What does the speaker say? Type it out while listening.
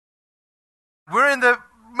We're in the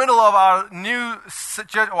middle of our new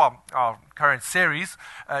our current series.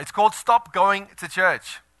 It's called Stop Going to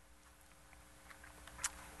Church.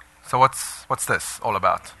 So what's this all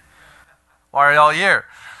about? Why are y'all here?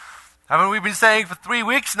 Haven't we been saying for 3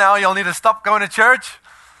 weeks now y'all need to stop going to church?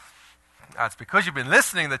 That's because you've been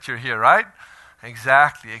listening that you're here, right?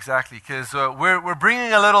 Exactly. Because we're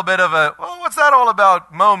bringing a little bit of a, what's that all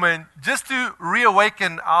about moment, just to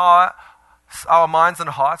reawaken our minds and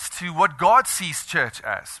hearts to what God sees church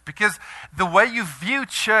as. Because the way you view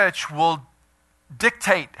church will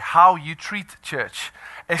dictate how you treat church,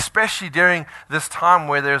 especially during this time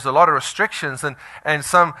where there's a lot of restrictions and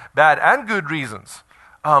some bad and good reasons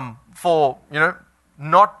for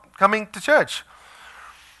not coming to church.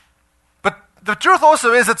 But the truth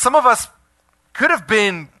also is that some of us could have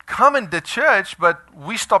been coming to church, but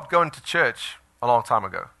we stopped going to church a long time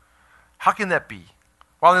ago. How can that be?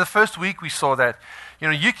 Well, in the first week we saw that,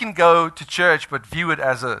 you can go to church but view it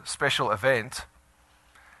as a special event.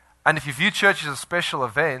 And if you view church as a special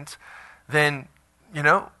event, then,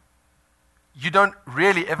 you don't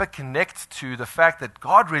really ever connect to the fact that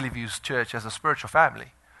God really views church as a spiritual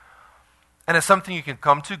family. And it's something you can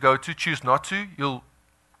come to, go to, choose not to. You'll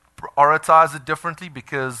prioritize it differently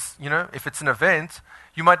because, if it's an event,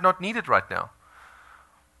 you might not need it right now.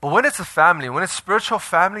 But when it's a family, when it's spiritual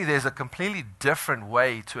family, there's a completely different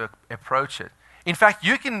way to approach it. In fact,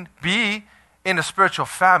 you can be in a spiritual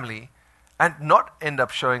family and not end up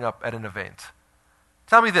showing up at an event.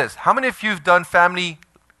 Tell me this, how many of you have done family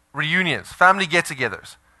reunions, family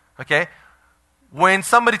get-togethers? Okay? When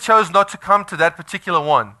somebody chose not to come to that particular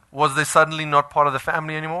one, was they suddenly not part of the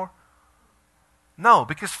family anymore? No,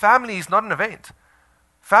 because family is not an event.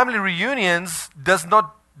 Family reunions does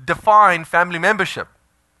not define family membership.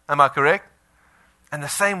 Am I correct? And the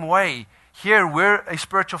same way, here we're a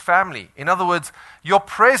spiritual family. In other words, your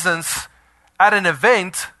presence at an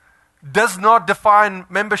event does not define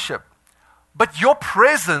membership. But your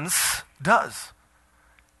presence does.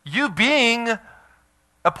 You being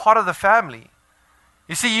a part of the family.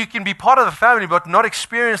 You see, you can be part of the family but not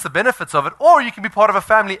experience the benefits of it, or you can be part of a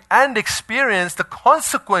family and experience the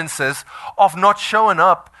consequences of not showing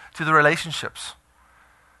up to the relationships.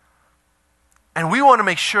 And we want to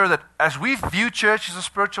make sure that as we view church as a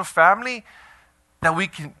spiritual family, that we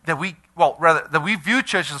view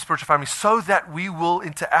church as a spiritual family so that we will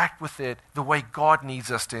interact with it the way God needs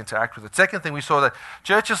us to interact with it. Second thing, we saw that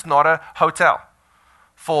church is not a hotel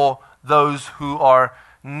for those who are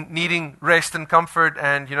needing rest and comfort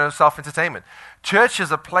and self-entertainment. Church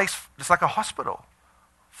is a place, it's like a hospital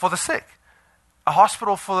for the sick, a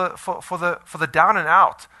hospital for the down and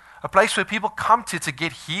out, a place where people come to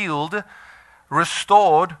get healed,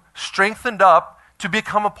 restored, strengthened up to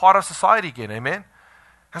become a part of society again. Amen.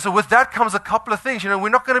 And so with that comes a couple of things. We're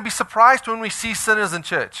not going to be surprised when we see sinners in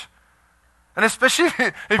church. And especially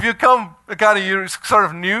if you come you're sort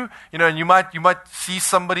of new, and you might see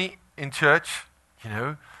somebody in church,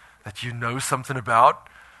 that you know something about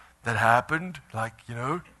that happened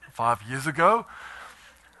 5 years ago.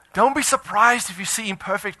 Don't be surprised if you see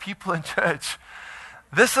imperfect people in church.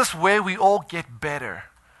 This is where we all get better.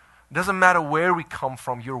 It doesn't matter where we come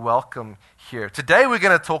from, you're welcome here. Today we're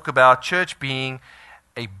going to talk about church being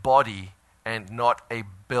a body and not a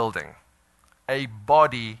building. A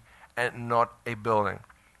body and not a building.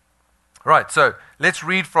 Right, so let's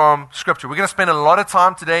read from Scripture. We're going to spend a lot of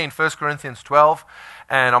time today in 1 Corinthians 12,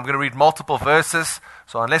 and I'm going to read multiple verses.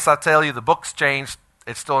 So unless I tell you the book's changed,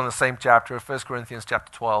 it's still in the same chapter, 1 Corinthians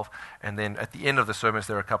chapter 12, and then at the end of the sermons,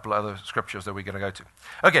 there are a couple of other scriptures that we're going to go to.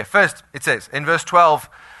 Okay, first, it says, in verse 12,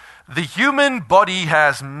 the human body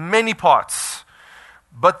has many parts,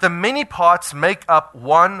 but the many parts make up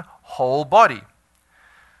one whole body.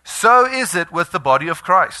 So is it with the body of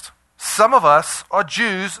Christ. Some of us are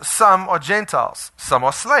Jews, some are Gentiles, some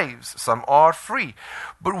are slaves, some are free.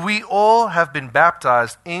 But we all have been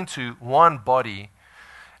baptized into one body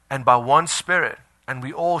and by one Spirit, and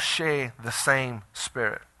we all share the same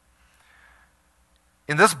Spirit.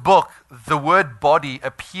 In this book, the word body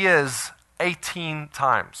appears 18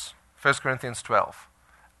 times. 1 Corinthians 12.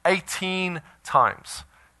 18 times.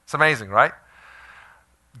 It's amazing, right?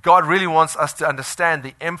 God really wants us to understand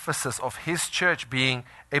the emphasis of His church being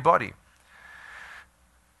a body.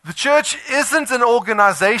 The church isn't an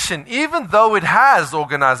organization, even though it has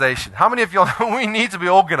organization. How many of y'all know we need to be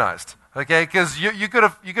organized? Okay, because you could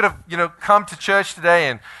have come to church today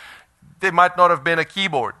and there might not have been a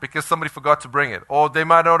keyboard because somebody forgot to bring it, or there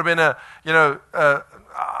might not have been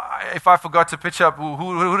if I forgot to pitch up,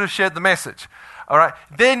 who would have shared the message? All right,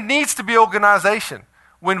 there needs to be organization.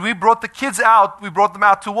 When we brought the kids out, we brought them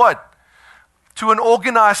out to what? to an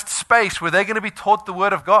organized space where they're going to be taught the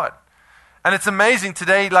Word of God. And it's amazing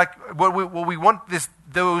today, like what we want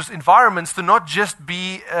those environments to not just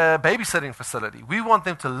be a babysitting facility. We want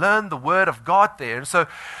them to learn the Word of God there. And so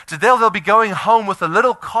today they'll be going home with a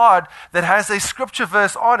little card that has a scripture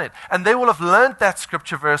verse on it. And they will have learned that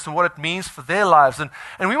scripture verse and what it means for their lives. And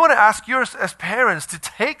we want to ask you as parents to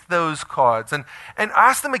take those cards and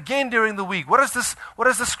ask them again during the week, what does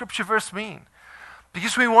the scripture verse mean?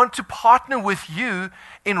 Because we want to partner with you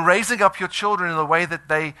in raising up your children in the way that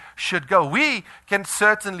they should go. We can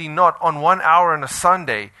certainly not, on 1 hour on a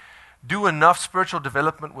Sunday, do enough spiritual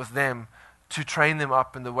development with them to train them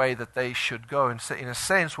up in the way that they should go. And so in a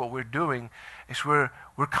sense, what we're doing is we're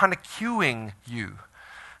kind of cueing you.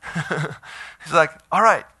 It's like, all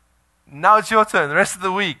right, now it's your turn the rest of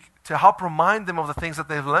the week to help remind them of the things that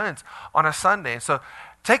they've learned on a Sunday. And so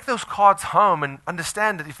take those cards home and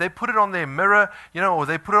understand that if they put it on their mirror, or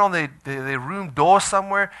they put it on their room door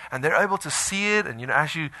somewhere, and they're able to see it, and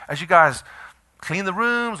as you guys clean the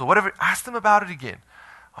rooms or whatever, ask them about it again.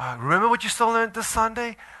 Remember what you still learned this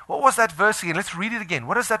Sunday? What was that verse again? Let's read it again.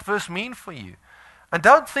 What does that verse mean for you? And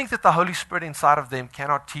don't think that the Holy Spirit inside of them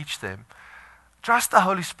cannot teach them. Trust the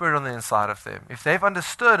Holy Spirit on the inside of them. If they've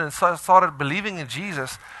understood and started believing in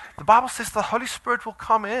Jesus, the Bible says the Holy Spirit will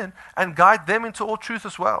come in and guide them into all truth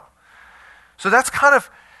as well. So that's kind of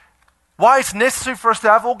why it's necessary for us to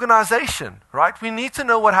have organization, right? We need to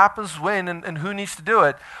know what happens when and who needs to do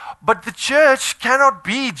it. But the church cannot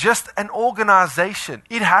be just an organization.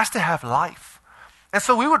 It has to have life. And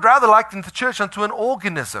so we would rather liken the church unto an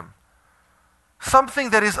organism, something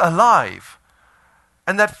that is alive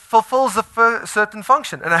and that fulfills a certain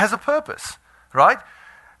function and it has a purpose, right?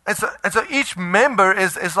 And so each member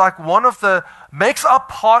is like makes up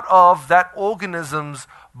part of that organism's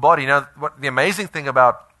body. Now, what the amazing thing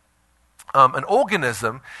about an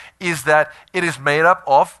organism is that it is made up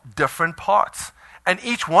of different parts. And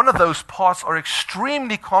each one of those parts are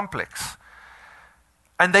extremely complex.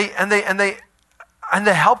 And they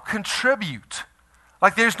help contribute.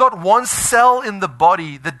 Like there's not one cell in the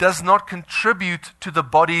body that does not contribute to the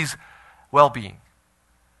body's well-being.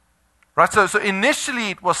 Right? So initially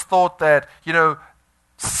it was thought that,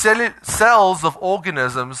 cells of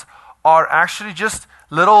organisms are actually just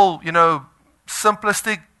little,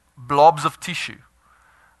 simplistic blobs of tissue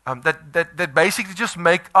that basically just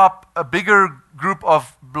make up a bigger group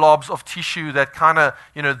of blobs of tissue that kind of,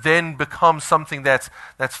 then becomes something that's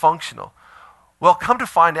functional. Well, come to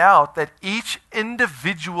find out that each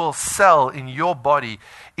individual cell in your body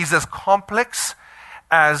is as complex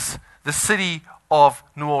as the city of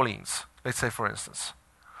New Orleans, let's say, for instance,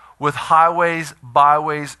 with highways,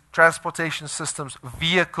 byways, transportation systems,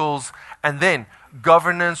 vehicles, and then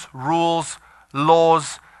governance, rules,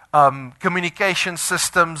 laws, communication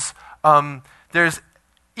systems.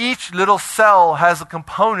 Each little cell has a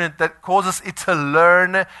component that causes it to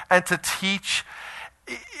learn and to teach.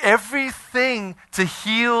 Everything to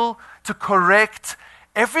heal, to correct,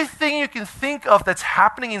 everything you can think of that's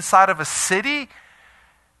happening inside of a city,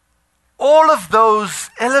 all of those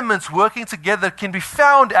elements working together can be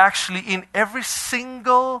found actually in every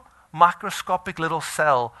single microscopic little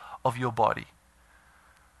cell of your body.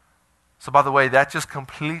 So by the way, that just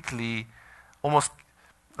completely almost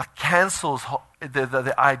cancels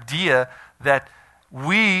the idea that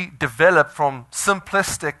we develop from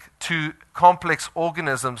simplistic to complex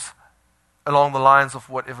organisms along the lines of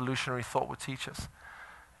what evolutionary thought would teach us.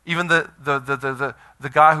 Even the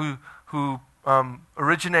guy who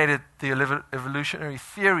originated the evolutionary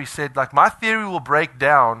theory said, my theory will break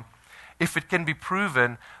down if it can be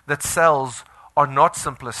proven that cells are not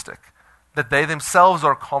simplistic, that they themselves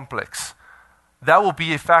are complex. That will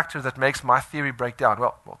be a factor that makes my theory break down.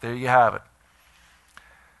 Well, there you have it.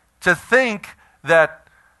 To think that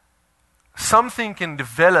something can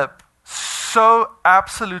develop so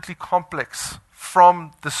absolutely complex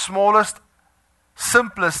from the smallest,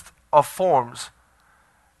 simplest of forms,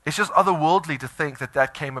 it's just otherworldly to think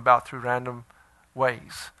that came about through random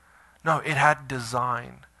ways. No, it had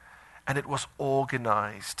design, and it was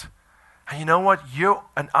organized. And you know what? You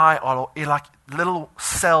and I are like little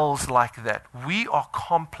cells like that. We are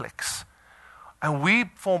complex. And we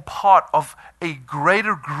form part of a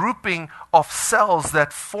greater grouping of cells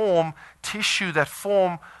that form tissue, that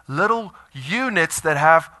form little units that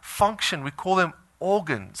have function. We call them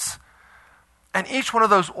organs. And each one of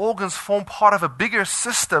those organs form part of a bigger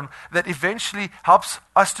system that eventually helps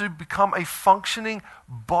us to become a functioning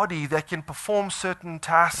body that can perform certain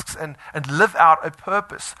tasks and live out a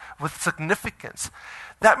purpose with significance.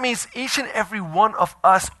 That means each and every one of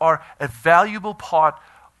us are a valuable part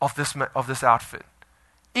of this outfit.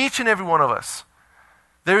 Each and every one of us.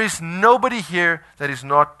 There is nobody here that is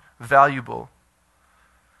not valuable.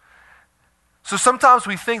 So sometimes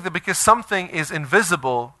we think that because something is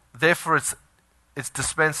invisible, therefore it's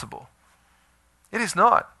dispensable. It is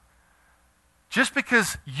not. Just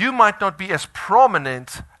because you might not be as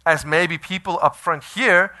prominent as maybe people up front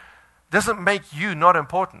here doesn't make you not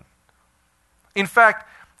important. In fact,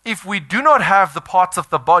 if we do not have the parts of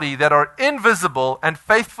the body that are invisible and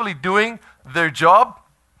faithfully doing their job,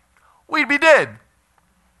 we'd be dead.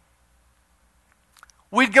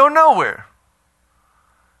 We'd go nowhere.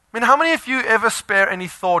 I mean, how many of you ever spare any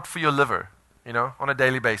thought for your liver, on a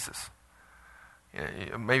daily basis?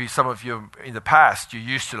 Maybe some of you in the past, you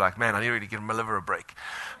used to like, man, I need to give my liver a break.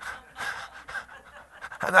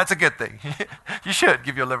 And that's a good thing. You should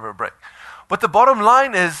give your liver a break. But the bottom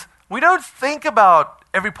line is, we don't think about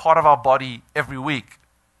every part of our body every week,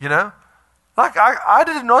 Like, I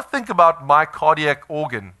did not think about my cardiac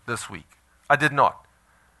organ this week. I did not.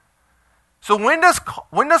 So when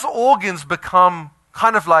does organs become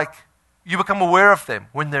kind of like, you become aware of them?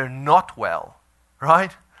 When they're not well,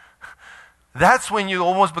 right? That's when you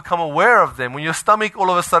almost become aware of them. When your stomach all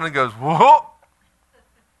of a sudden goes, whoa,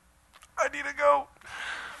 I need to go.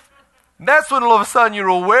 That's when all of a sudden you're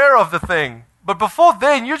aware of the thing. But before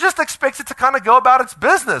then, you just expect it to kind of go about its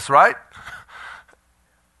business, right?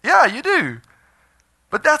 Yeah, you do.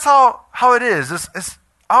 But that's how it is. It's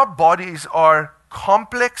our bodies are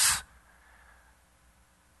complex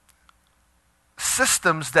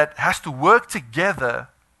systems that has to work together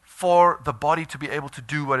for the body to be able to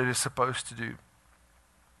do what it is supposed to do.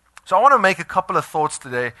 So I want to make a couple of thoughts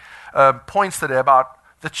today, points today about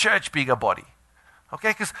the church being a body. Okay,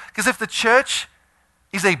 because if the church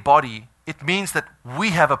is a body, it means that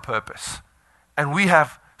we have a purpose and we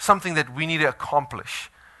have something that we need to accomplish.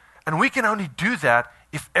 And we can only do that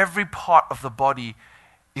if every part of the body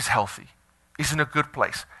is healthy, is in a good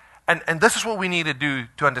place. And this is what we need to do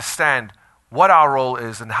to understand what our role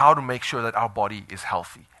is and how to make sure that our body is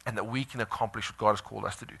healthy and that we can accomplish what God has called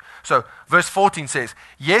us to do. So verse 14 says,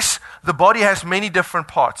 yes, the body has many different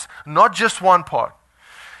parts, not just one part.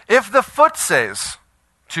 If the foot says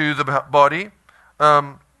to the body,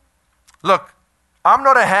 look, I'm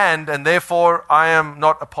not a hand and therefore I am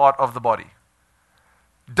not a part of the body,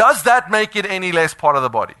 does that make it any less part of the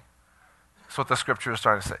body? That's what the scripture is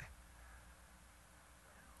trying to say.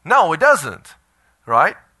 No, it doesn't,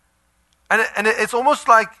 right? And it's almost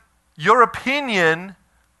like your opinion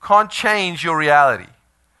can't change your reality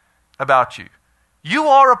about you. You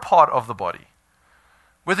are a part of the body,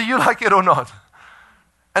 whether you like it or not.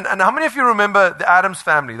 And how many of you remember the Addams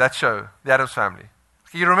Family, that show, the Addams Family?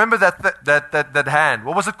 You remember that hand?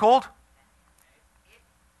 What was it called?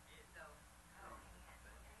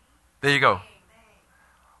 There you go.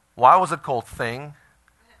 Why was it called thing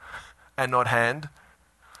and not hand?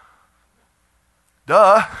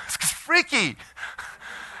 Duh, it's freaky.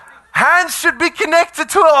 Hands should be connected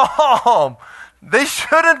to an arm. They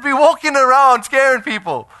shouldn't be walking around scaring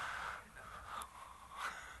people.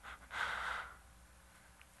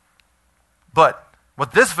 But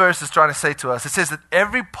what this verse is trying to say to us, it says that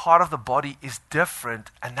every part of the body is different,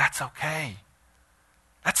 and that's okay.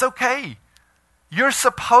 That's okay. You're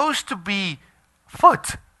supposed to be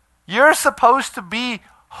foot. You're supposed to be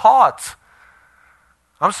heart.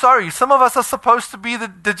 I'm sorry, some of us are supposed to be the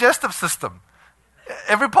digestive system.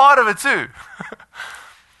 Every part of it too.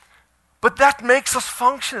 But that makes us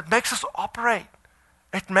function. It makes us operate.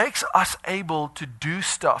 It makes us able to do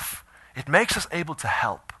stuff. It makes us able to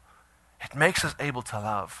help. It makes us able to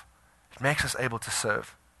love. It makes us able to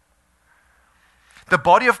serve. The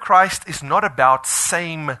body of Christ is not about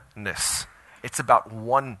sameness. It's about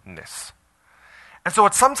oneness. And so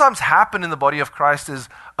what sometimes happens in the body of Christ is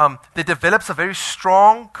there develops a very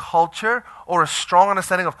strong culture or a strong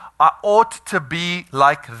understanding of, I ought to be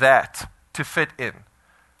like that to fit in.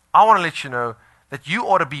 I want to let you know that you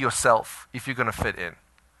ought to be yourself if you're going to fit in.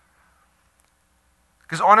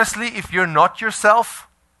 Because honestly, if you're not yourself,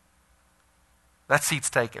 that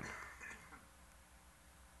seat's taken.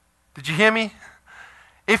 Did you hear me?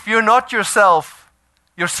 If you're not yourself,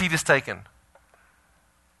 your seat is taken.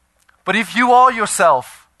 But if you are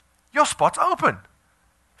yourself, your spot's open.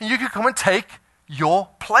 And you can come and take your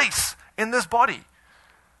place in this body.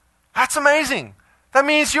 That's amazing. That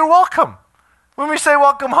means you're welcome. When we say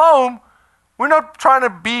welcome home, we're not trying to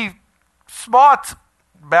be smart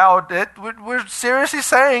about it. We're seriously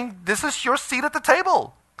saying, this is your seat at the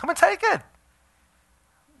table. Come and take it.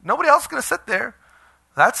 Nobody else is going to sit there.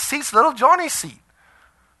 That seat's little Johnny's seat.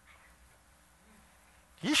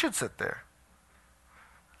 He should sit there.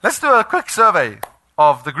 Let's do a quick survey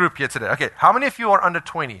of the group here today. Okay, how many of you are under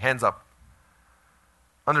 20? Hands up.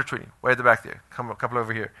 Under 20. Way at the back there. Come a couple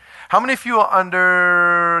over here. How many of you are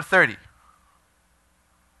under 30?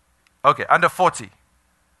 Okay, under 40.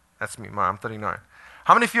 That's me. I'm 39.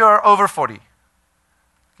 How many of you are over 40?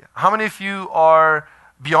 Okay. How many of you are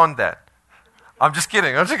beyond that? I'm just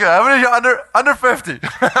kidding. How many of you are under 50?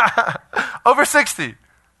 Over 60?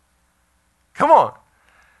 Come on.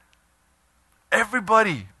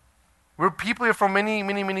 Everybody. We're people here from many,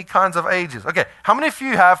 many, many kinds of ages. Okay, how many of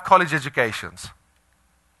you have college educations?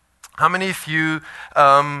 How many of you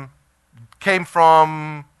came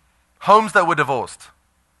from homes that were divorced?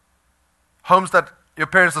 Homes that your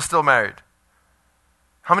parents are still married?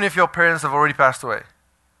 How many of your parents have already passed away?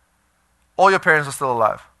 All your parents are still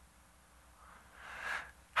alive.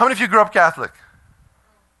 How many of you grew up Catholic?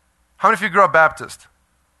 How many of you grew up Baptist?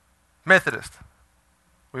 Methodist?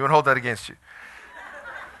 We won't hold that against you.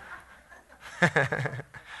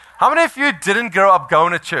 How many of you didn't grow up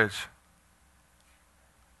going to church?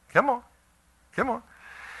 Come on. Come on.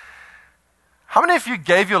 How many of you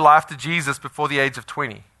gave your life to Jesus before the age of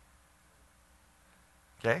 20?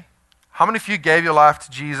 Okay. How many of you gave your life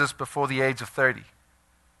to Jesus before the age of 30?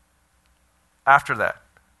 After that?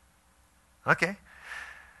 Okay.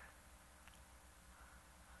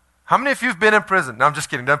 How many of you have been in prison? No, I'm just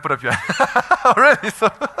kidding. Don't put up your hand. Really?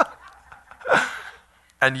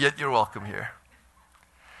 And yet you're welcome here.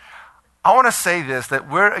 I want to say this, that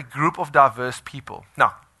we're a group of diverse people.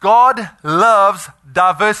 Now, God loves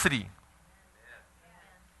diversity.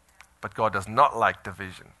 But God does not like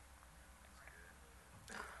division.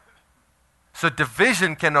 So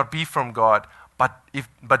division cannot be from God, but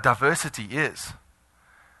diversity is.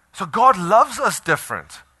 So God loves us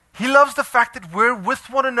different. He loves the fact that we're with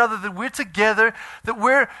one another, that we're together, that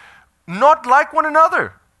we're not like one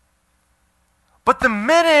another. But the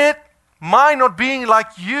minute my not being like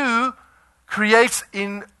you creates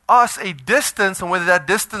in us a distance, and whether that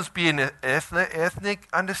distance be an ethnic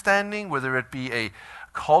understanding, whether it be a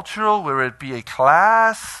cultural, whether it be a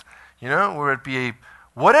class, whether it be a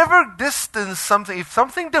whatever distance, if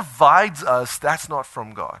something divides us, that's not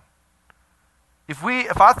from God. If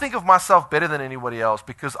I think of myself better than anybody else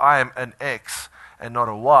because I am an X and not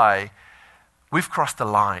a Y, we've crossed a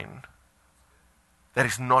line. That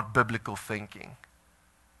is not biblical thinking.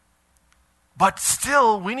 But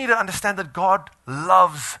still, we need to understand that God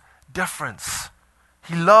loves difference.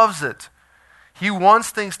 He loves it. He wants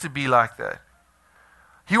things to be like that.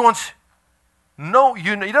 He doesn't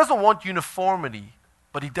want uniformity,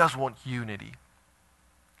 but he does want unity.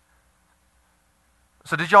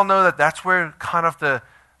 So did y'all know that that's where kind of the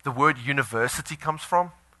word university comes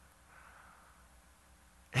from?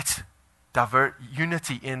 It's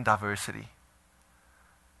unity in diversity.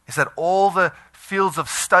 It's that all the fields of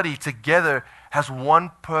study together has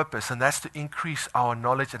one purpose, and that's to increase our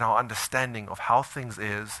knowledge and our understanding of how things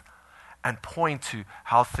is and point to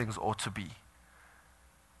how things ought to be.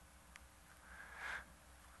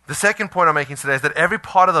 The second point I'm making today is that every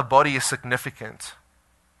part of the body is significant.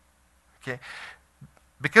 Okay?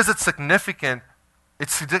 Because it's significant,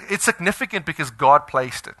 it's significant because God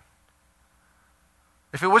placed it.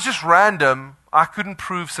 If it was just random, I couldn't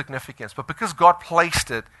prove significance. But because God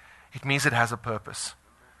placed it, it means it has a purpose.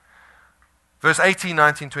 Verse 18,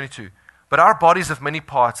 19, 22. But our bodies have many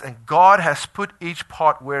parts, and God has put each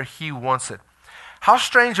part where He wants it. How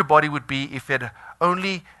strange a body would be if it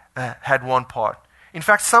only had one part. In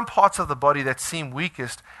fact, some parts of the body that seem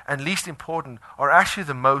weakest and least important are actually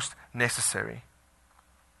the most necessary.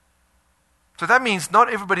 So that means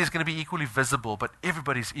not everybody is going to be equally visible, but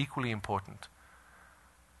everybody is equally important.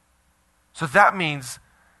 So that means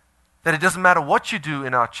that it doesn't matter what you do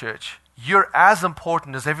in our church, you're as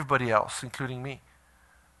important as everybody else, including me.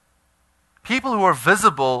 People who are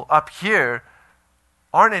visible up here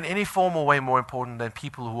aren't in any formal way more important than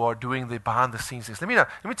people who are doing the behind-the-scenes things. Let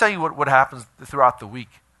me tell you what happens throughout the week,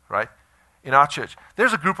 right? In our church.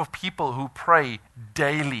 There's a group of people who pray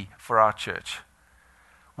daily for our church.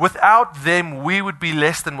 Without them, we would be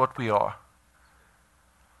less than what we are.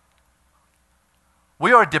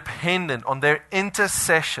 We are dependent on their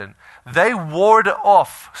intercession. They ward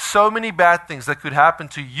off so many bad things that could happen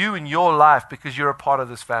to you in your life because you're a part of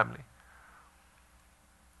this family.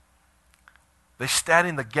 They stand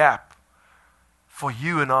in the gap for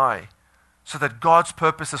you and I so that God's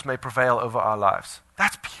purposes may prevail over our lives.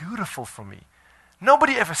 That's beautiful for me.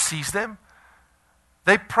 Nobody ever sees them.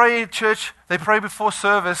 They pray in church, they pray before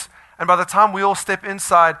service, and by the time we all step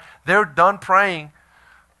inside, they're done praying,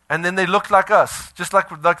 and then they look like us, just like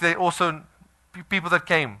they also people that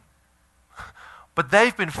came. But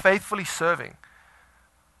they've been faithfully serving.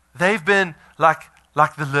 They've been like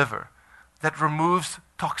like the liver, that removes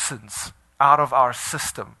toxins out of our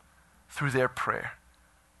system through their prayer.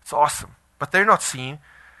 It's awesome. But they're not seen.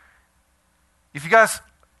 If you guys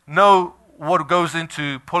know what goes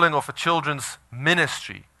into pulling off a children's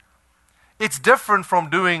ministry, it's different from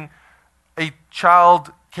doing a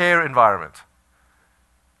child care environment.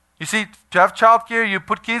 You see, to have child care, you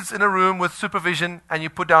put kids in a room with supervision and you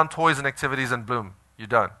put down toys and activities and boom, you're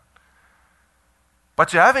done. But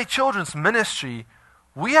to have a children's ministry,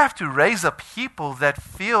 we have to raise up people that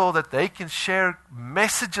feel that they can share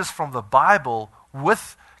messages from the Bible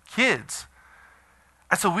with kids.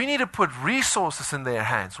 And so we need to put resources in their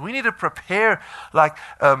hands. We need to prepare like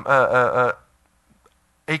a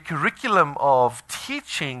curriculum of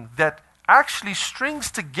teaching that actually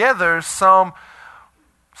strings together some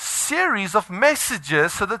series of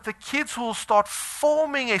messages so that the kids will start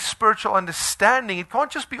forming a spiritual understanding. It can't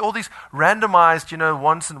just be all these randomized,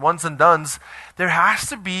 ones and dones. There has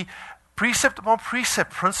to be precept upon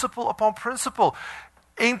precept, principle upon principle,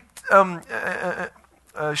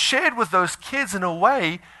 shared with those kids in a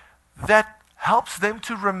way that helps them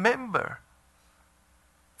to remember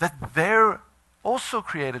that they're also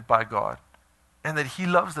created by God and that He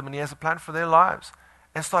loves them and He has a plan for their lives,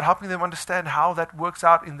 and start helping them understand how that works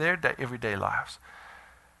out in their everyday lives.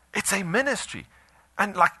 It's a ministry.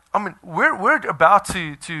 And we're about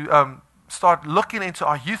to start looking into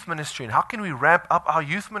our youth ministry and how can we ramp up our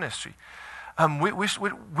youth ministry. We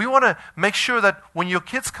want to make sure that when your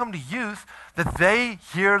kids come to youth, that they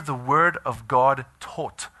hear the Word of God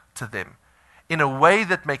taught to them in a way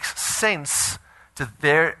that makes sense to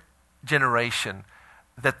their generation,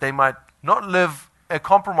 that they might not live a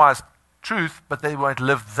compromised truth, but they might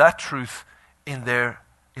live that truth in their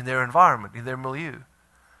environment, in their milieu.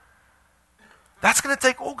 That's going to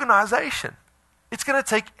take organization. It's going to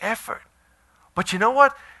take effort. But you know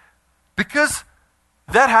what? Because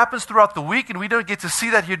that happens throughout the week and we don't get to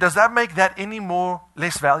see that here, does that make that any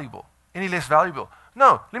less valuable? Any less valuable?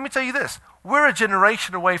 No. Let me tell you this. We're a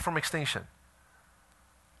generation away from extinction.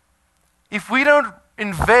 If we don't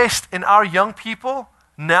invest in our young people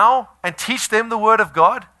now and teach them the Word of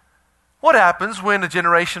God, what happens when a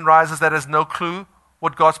generation rises that has no clue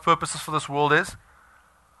what God's purposes for this world is?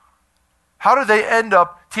 How do they end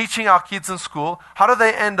up teaching our kids in school? How do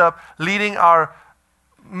they end up leading our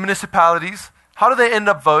municipalities? How do they end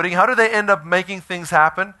up voting? How do they end up making things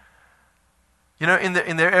happen? In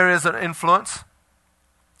their areas of influence?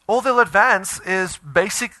 All they'll advance is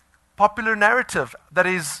basic popular narrative that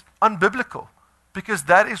is unbiblical, because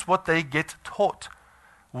that is what they get taught.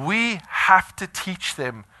 We have to teach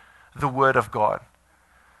them the Word of God.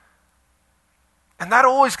 And that's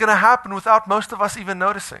always going to happen without most of us even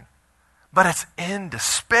noticing. But it's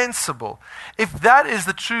indispensable. If that is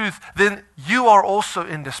the truth, then you are also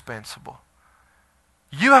indispensable.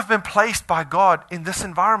 You have been placed by God in this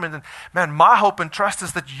environment. And man, my hope and trust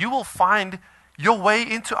is that you will find your way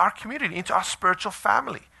into our community, into our spiritual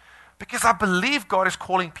family. Because I believe God is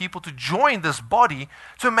calling people to join this body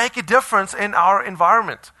to make a difference in our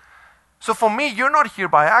environment. So for me, you're not here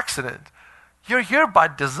by accident. You're here by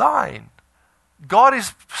design. God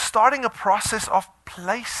is starting a process of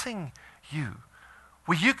placing you,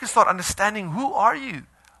 where you can start understanding, who are you?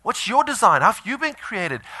 What's your design? How have you been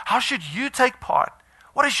created? How should you take part?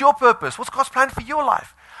 What is your purpose? What's God's plan for your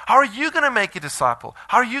life? How are you going to make a disciple?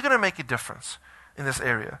 How are you going to make a difference in this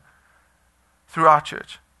area through our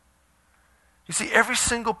church? You see, every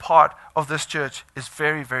single part of this church is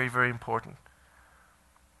very, very, very important.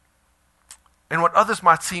 And what others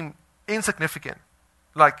might seem insignificant,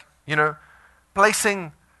 like,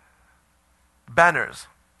 placing banners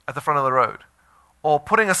at the front of the road or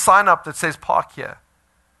putting a sign up that says park here,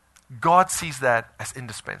 God sees that as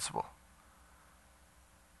indispensable.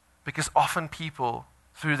 Because often people,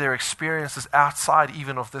 through their experiences outside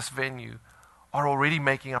even of this venue, are already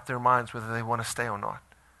making up their minds whether they want to stay or not.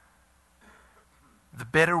 The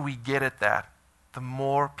better we get at that, the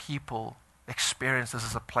more people experience this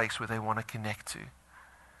as a place where they want to connect to.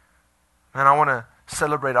 And I want to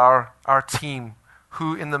celebrate our team,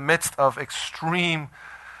 who in the midst of extreme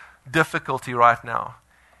difficulty right now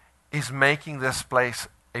is making this place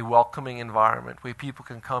a welcoming environment where people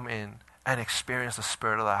can come in and experience the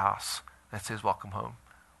spirit of the house that says, welcome home.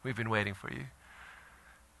 We've been waiting for you.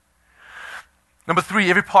 Number 3,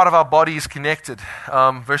 every part of our body is connected.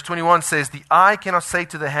 Verse 21 says, the eye cannot say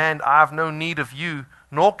to the hand, I have no need of you,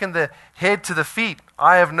 nor can the head to the feet,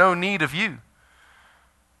 I have no need of you.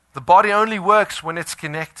 The body only works when it's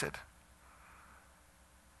connected.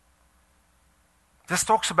 This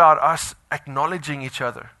talks about us acknowledging each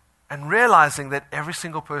other and realizing that every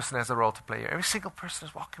single person has a role to play here. Every single person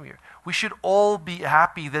is welcome here. We should all be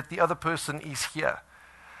happy that the other person is here.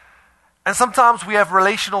 And sometimes we have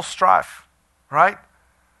relational strife, right?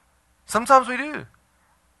 Sometimes we do.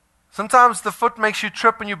 Sometimes the foot makes you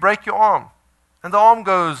trip and you break your arm. And the arm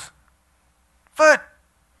goes, "Foot,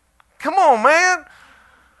 come on, man."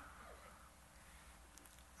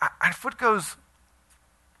 And foot goes,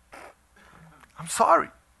 "I'm sorry."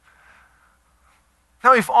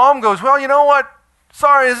 Now if arm goes, "Well, you know what?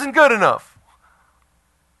 Sorry isn't good enough.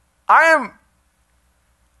 I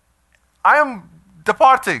am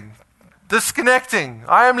departing, disconnecting.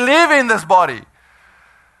 I am leaving this body."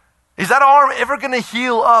 Is that arm ever going to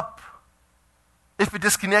heal up if it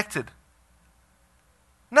disconnected?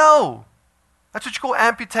 No. That's what you call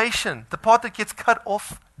amputation. The part that gets cut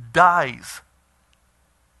off dies.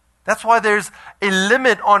 That's why there's a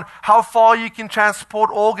limit on how far you can transport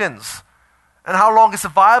organs and how long it's a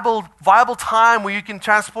viable time where you can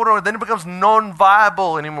transport it, then it becomes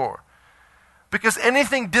non-viable anymore. Because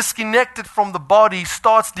anything disconnected from the body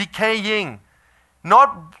starts decaying.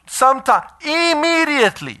 Not sometime,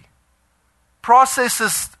 immediately.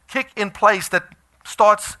 Processes kick in place that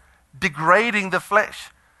starts degrading the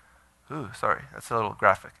flesh. Ooh, sorry, that's a little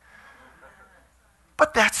graphic.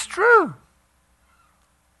 But that's true.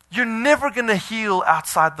 You're never going to heal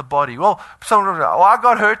outside the body. Well, I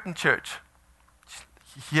got hurt in church.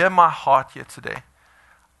 Hear my heart here today.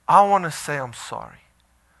 I want to say I'm sorry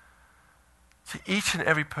to each and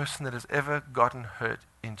every person that has ever gotten hurt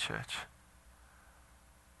in church.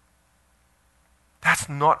 That's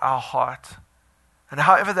not our heart. And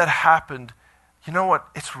however that happened, you know what?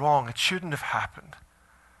 It's wrong. It shouldn't have happened.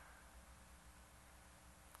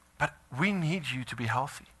 But we need you to be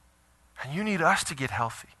healthy. And you need us to get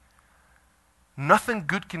healthy. Nothing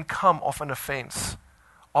good can come of an offense,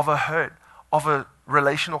 of a hurt, of a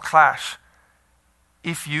relational clash,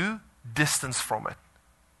 if you distance from it.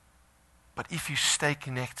 But if you stay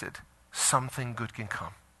connected, something good can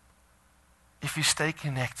come. If you stay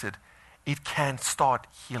connected, it can start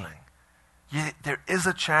healing. There is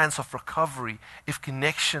a chance of recovery if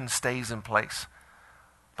connection stays in place.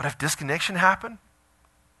 But if disconnection happens,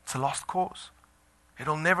 it's a lost cause.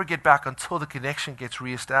 It'll never get back until the connection gets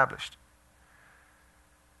reestablished.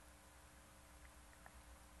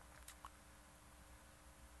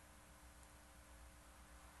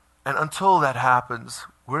 And until that happens,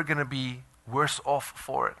 we're going to be worse off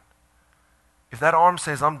for it. If that arm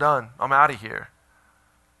says, "I'm done, I'm out of here,"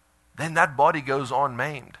 then that body goes on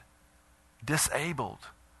maimed, disabled,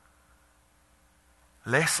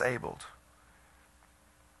 less abled.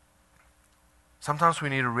 Sometimes we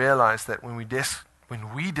need to realize that when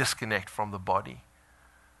we disconnect from the body,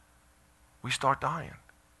 we start dying.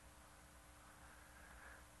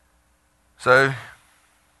 So,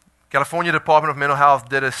 California Department of Mental Health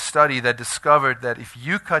did a study that discovered that if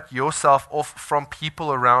you cut yourself off from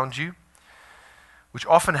people around you, which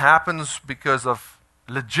often happens because of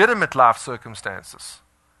legitimate life circumstances,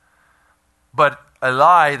 but a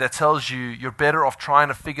lie that tells you you're better off trying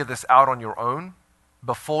to figure this out on your own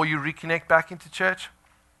before you reconnect back into church.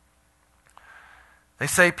 They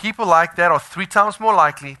say people like that are 3 times more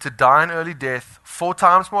likely to die an early death, 4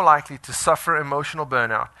 times more likely to suffer emotional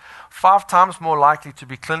burnout, 5 times more likely to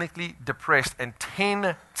be clinically depressed, and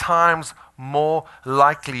 10 times more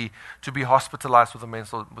likely to be hospitalized with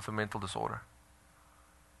a mental disorder.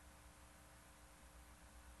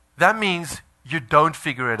 That means you don't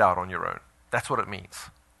figure it out on your own. That's what it means.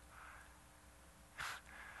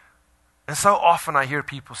 And so often I hear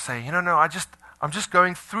people say, no, I'm just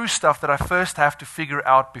going through stuff that I first have to figure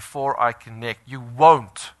out before I connect. You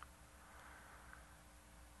won't.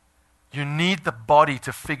 You need the body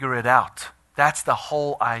to figure it out. That's the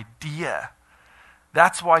whole idea.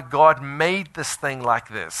 That's why God made this thing like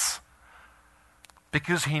this.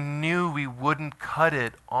 Because He knew we wouldn't cut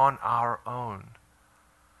it on our own.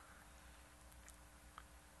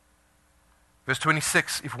 Verse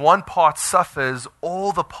 26, if one part suffers,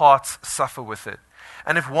 all the parts suffer with it.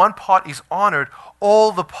 And if one part is honored,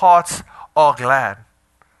 all the parts are glad.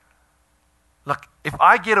 Look, if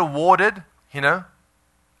I get awarded,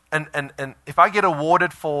 and if I get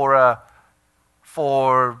awarded for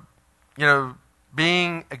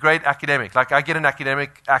being a great academic, like I get an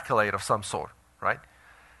academic accolade of some sort, right?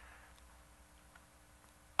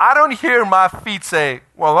 I don't hear my feet say,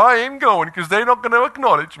 "Well, I ain't going because they're not going to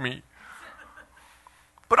acknowledge me."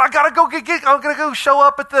 But I gotta go I'm gonna go show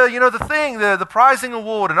up at the prizing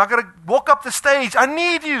award, and I gotta walk up the stage. I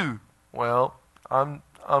need you. Well, I'm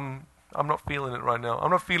not feeling it right now. I'm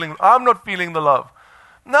not feeling the love.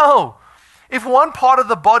 No. If one part of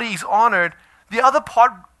the body is honored, the other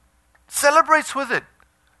part celebrates with it.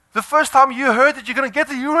 The first time you heard that you're going to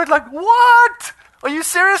get it, you were like, what? Are you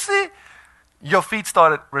seriously? Your feet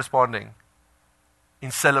started responding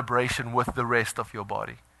in celebration with the rest of your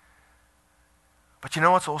body. But you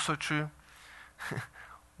know what's also true?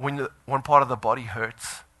 When one part of the body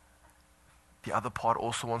hurts, the other part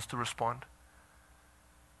also wants to respond.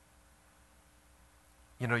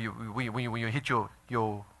 You know, when you hit your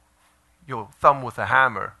thumb with a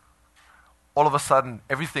hammer, all of a sudden,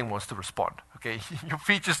 everything wants to respond, okay? Your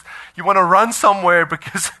feet you want to run somewhere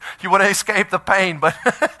because you want to escape the pain, but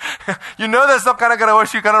you know that's not kind of going to work,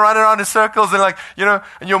 so you're going to run around in circles and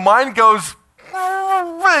and your mind goes,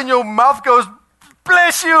 and your mouth goes,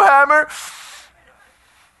 bless you, hammer.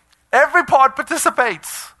 Every part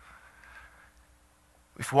participates.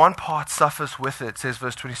 If one part suffers with it, says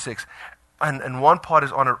verse 26, and one part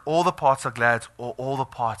is honored, all the parts are glad, or all the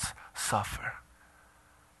parts suffer.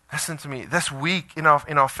 Listen to me. This week in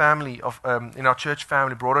our family, in our church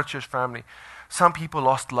family, broader church family, some people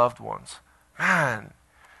lost loved ones. Man,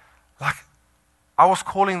 I was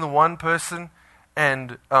calling the one person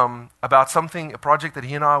and about a project that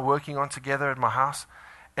he and I are working on together at my house,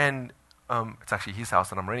 and it's actually his house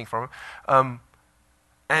that I'm renting from him.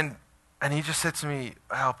 And he just said to me,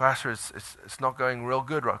 "Oh, Pastor, it's not going real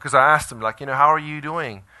good, right?" Because I asked him, how are you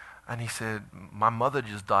doing? And he said, "My mother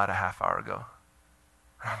just died a half hour ago."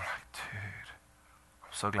 And I'm like, dude,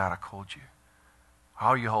 I'm so glad I called you. How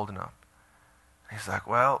are you holding up? And he's like,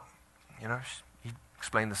 well, he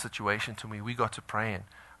explained the situation to me. We got to pray and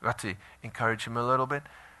got to encourage him a little bit.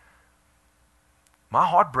 My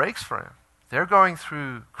heart breaks for him. They're going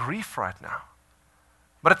through grief right now.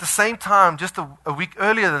 But at the same time, just a week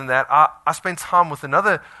earlier than that, I spent time with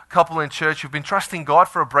another couple in church who've been trusting God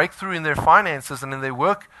for a breakthrough in their finances and in their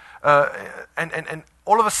work. And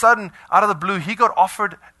all of a sudden, out of the blue, he got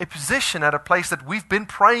offered a position at a place that we've been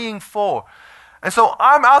praying for. And so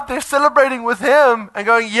I'm out there celebrating with him and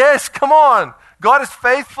going, yes, come on. God is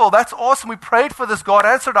faithful. That's awesome. We prayed for this. God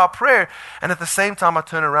answered our prayer. And at the same time, I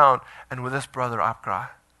turn around and with this brother, I cry.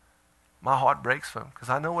 My heart breaks for him because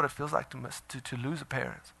I know what it feels like to lose a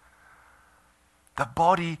parent. The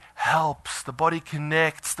body helps. The body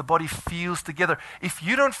connects. The body feels together. If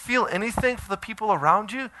you don't feel anything for the people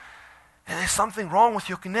around you, then there's something wrong with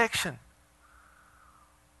your connection.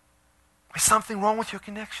 There's something wrong with your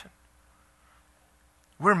connection.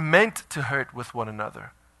 We're meant to hurt with one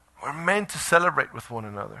another. We're meant to celebrate with one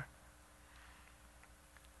another.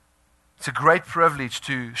 It's a great privilege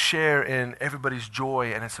to share in everybody's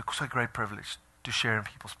joy, and it's also a great privilege to share in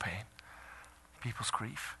people's pain, people's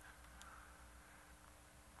grief.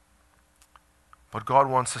 But God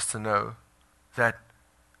wants us to know that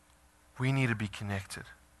we need to be connected.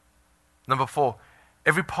 Number 4,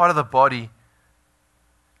 every part of the body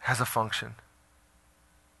has a function.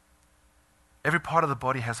 Every part of the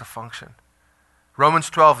body has a function. Romans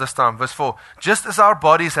 12 this time, verse 4. Just as our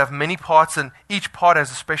bodies have many parts and each part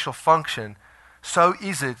has a special function, so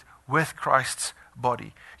is it with Christ's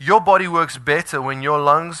body. Your body works better when your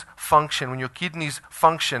lungs function, when your kidneys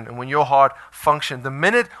function, and when your heart function. The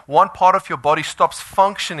minute one part of your body stops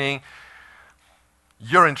functioning,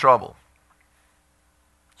 you're in trouble.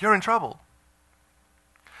 You're in trouble.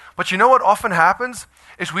 But you know what often happens?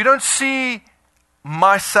 Is we don't see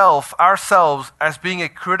ourselves, as being a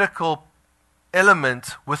critical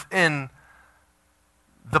element within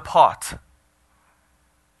the part.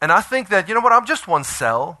 And I think that, I'm just one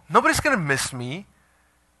cell. Nobody's going to miss me.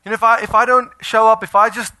 If I don't show up, if I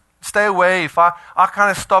just stay away, if I kind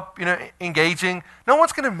of stop, engaging, no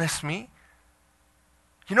one's going to miss me.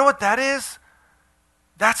 You know what that is?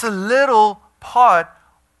 That's a little part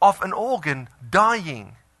of an organ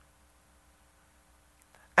dying.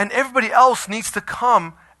 And everybody else needs to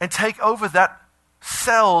come and take over that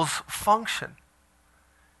cell's function.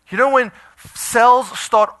 When cells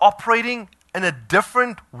start operating in a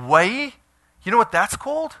different way, you know what that's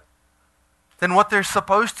called? Than what they're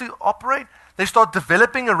supposed to operate? They start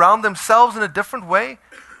developing around themselves in a different way.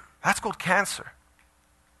 That's called cancer.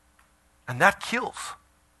 And that kills.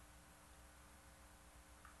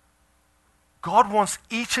 God wants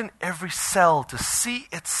each and every cell to see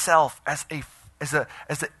itself as an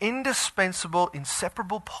indispensable,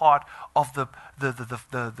 inseparable part of the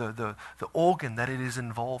organ that it is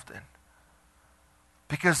involved in.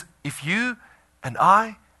 Because if you and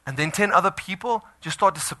I and then 10 other people just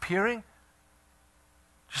start disappearing,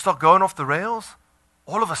 just start going off the rails,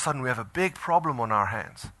 all of a sudden we have a big problem on our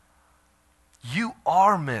hands. You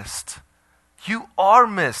are missed. You are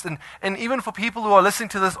missed. And even for people who are listening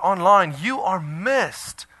to this online, you are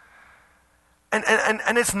missed.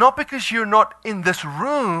 And it's not because you're not in this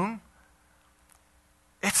room.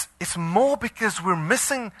 It's more because we're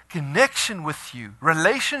missing connection with you,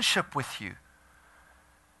 relationship with you.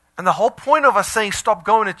 And the whole point of us saying stop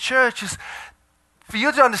going to church is for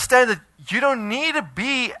you to understand that you don't need to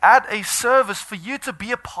be at a service for you to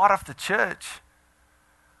be a part of the church.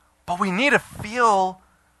 But we need to feel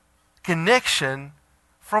connection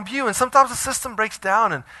from you. And sometimes the system breaks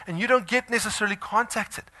down and you don't get necessarily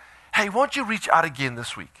contacted. Hey, won't you reach out again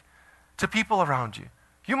this week to people around you?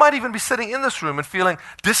 You might even be sitting in this room and feeling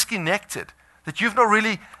disconnected, that you've not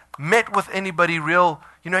really met with anybody real,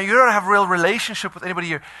 you don't have a real relationship with anybody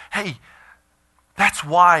here. Hey, that's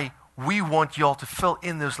why we want y'all to fill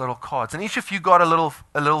in those little cards. And each of you got a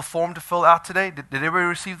little form to fill out today. Did everybody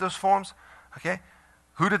receive those forms? Okay.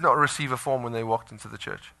 Who did not receive a form when they walked into the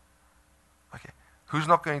church? Okay. Who's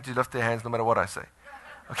not going to lift their hands no matter what I say?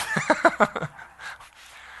 Okay.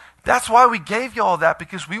 That's why we gave you all that,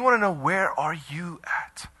 because we want to know, where are you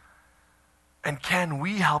at? And can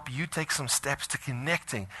we help you take some steps to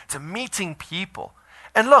connecting, to meeting people?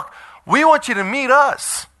 And look, we want you to meet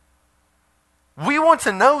us. We want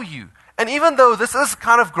to know you. And even though this is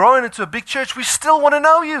kind of growing into a big church, we still want to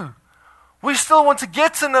know you. We still want to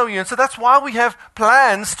get to know you. And so that's why we have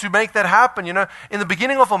plans to make that happen. In the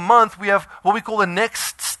beginning of a month, we have what we call the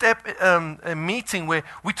next step a meeting where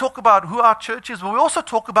we talk about who our church is, but we also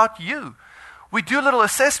talk about you. We do little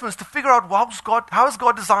assessments to figure out how has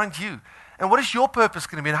God designed you? And what is your purpose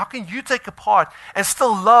going to be? And how can you take a part and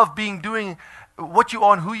still love doing what you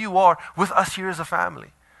are and who you are with us here as a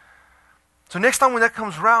family? So next time when that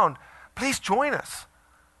comes around, please join us.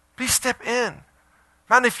 Please step in.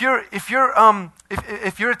 Man, if you're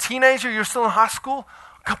a teenager, you're still in high school,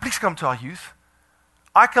 please come to our youth.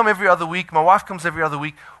 I come every other week. My wife comes every other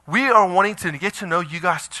week. We are wanting to get to know you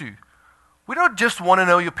guys too. We don't just want to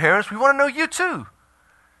know your parents. We want to know you too.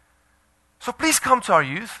 So please come to our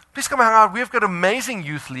youth. Please come hang out. We've got amazing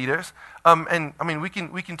youth leaders. And I mean, we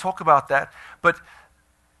can talk about that. But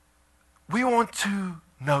we want to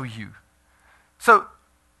know you. So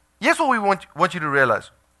here's what we want you to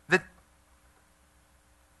realize.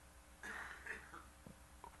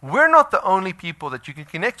 We're not the only people that you can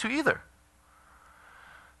connect to either.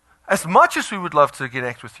 As much as we would love to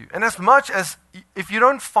connect with you, and as much as if you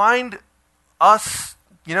don't find us,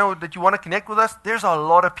 that you want to connect with us, there's a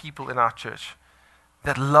lot of people in our church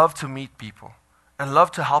that love to meet people and love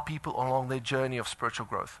to help people along their journey of spiritual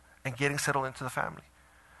growth and getting settled into the family.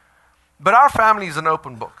 But our family is an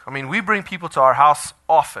open book. I mean, we bring people to our house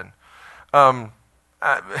often.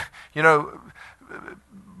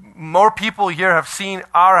 More people here have seen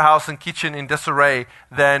our house and kitchen in disarray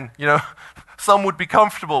than, some would be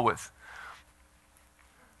comfortable with.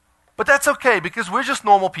 But that's okay, because we're just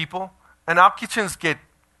normal people, and our kitchens get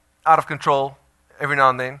out of control every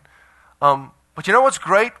now and then. But you know what's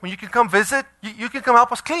great? When you can come visit, you can come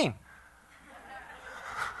help us clean.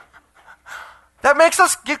 That makes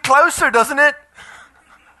us get closer, doesn't it?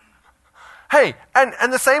 Hey,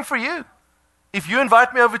 and the same for you. If you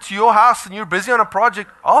invite me over to your house and you're busy on a project,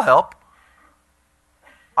 I'll help.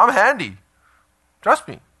 I'm handy. Trust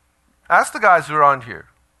me. Ask the guys who are on here.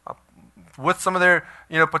 With some of their,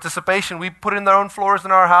 participation, we put in their own floors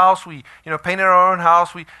in our house. We, painted our own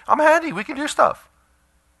house. I'm handy. We can do stuff.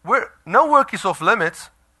 No work is off limits.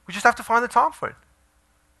 We just have to find the time for it.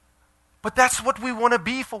 But that's what we want to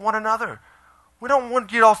be for one another. We don't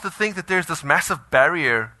want you all to think that there's this massive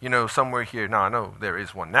barrier, somewhere here. Now, I know there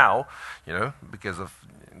is one now, because of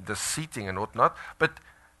the seating and whatnot. But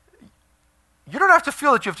you don't have to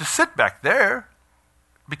feel that you have to sit back there,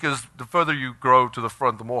 because the further you grow to the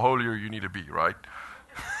front, the more holier you need to be, right?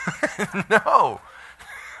 No.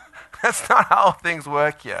 That's not how things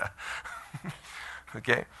work here.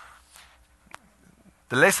 Okay?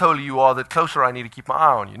 The less holy you are, the closer I need to keep my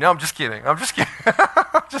eye on you. No, I'm just kidding. I'm just kidding.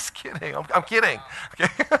 I'm just kidding. I'm kidding. Okay?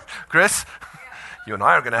 Chris, you and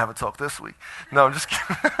I are going to have a talk this week. No, I'm just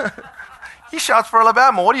kidding. He shouts for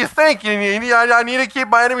Alabama. What do you think? I need to keep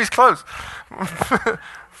my enemies close.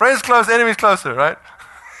 Friends close, enemies closer, right?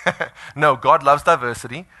 No, God loves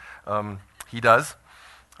diversity. He does.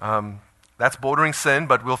 That's bordering sin,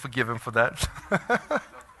 but we'll forgive him for that.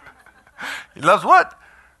 He loves what?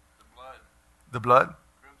 The blood?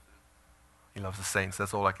 He loves the saints.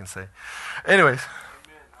 That's all I can say. Anyways.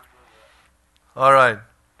 All right.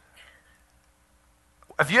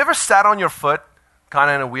 Have you ever sat on your foot, kind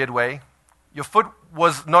of in a weird way? Your foot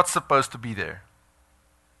was not supposed to be there.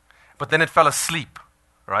 But then it fell asleep,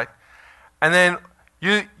 right? And then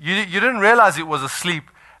you didn't realize it was asleep.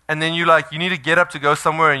 And then you need to get up to go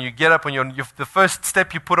somewhere, and you get up, and the first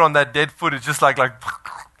step you put on that dead foot is just like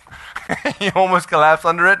you almost collapse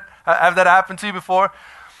under it. Have that happened to you before?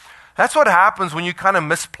 That's what happens when you kind of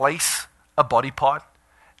misplace a body part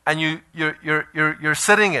and you're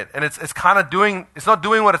sitting it and it's kind of it's not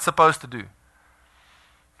doing what it's supposed to do.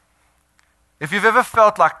 If you've ever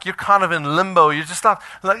felt like you're kind of in limbo, you're just not,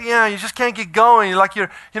 like, you just can't get going.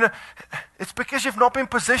 It's because you've not been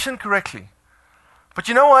positioned correctly. But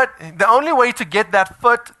you know what? The only way to get that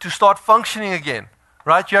foot to start functioning again,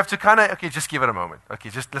 right? You have to kind of, just give it a moment.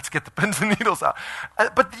 Just let's get the pins and needles out.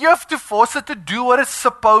 But you have to force it to do what it's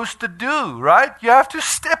supposed to do, right? You have to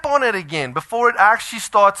step on it again before it actually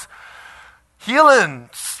starts healing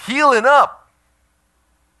up.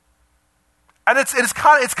 And it's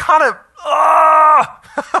kind of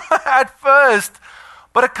at first,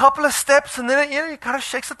 but a couple of steps and then it kind of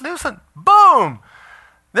shakes it loose and boom,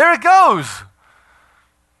 there it goes.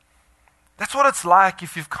 That's what it's like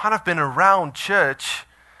if you've kind of been around church,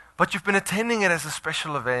 but you've been attending it as a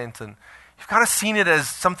special event and you've kind of seen it as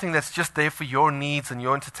something that's just there for your needs and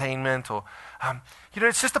your entertainment, or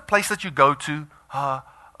it's just a place that you go to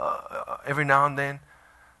every now and then.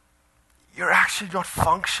 You're actually not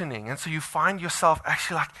functioning, and so you find yourself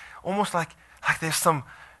actually almost like there's some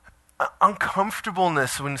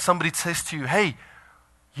uncomfortableness when somebody says to you, hey,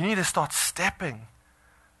 you need to start stepping.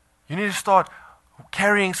 You need to start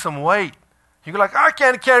carrying some weight. You go like, I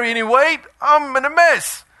can't carry any weight. I'm in a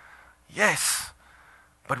mess. Yes,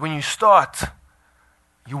 but when you start,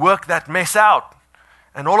 you work that mess out,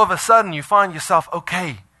 and all of a sudden you find yourself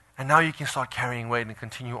okay, and now you can start carrying weight and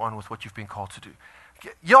continue on with what you've been called to do.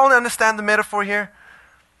 Y'all understand the metaphor here?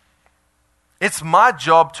 It's my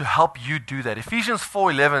job to help you do that. Ephesians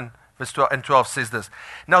 4:11 verse 12 and 12 says this.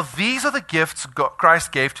 Now these are the gifts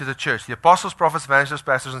Christ gave to the church, the apostles, prophets, evangelists,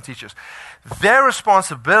 pastors, and teachers. Their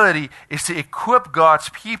responsibility is to equip God's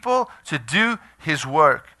people to do His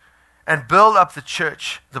work and build up the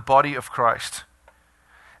church, the body of Christ.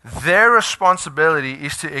 Their responsibility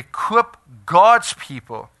is to equip God's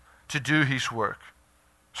people to do His work.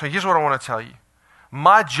 So here's what I want to tell you.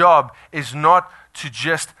 My job is not to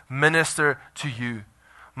just minister to you.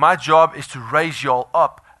 My job is to raise y'all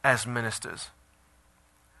up as ministers.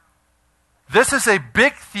 This is a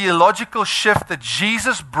big theological shift that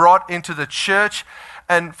Jesus brought into the church.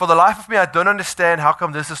 And for the life of me, I don't understand how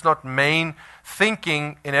come this is not main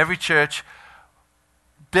thinking in every church.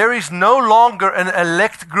 There is no longer an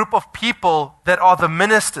elect group of people that are the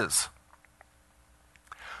ministers.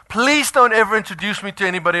 Please don't ever introduce me to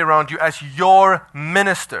anybody around you as your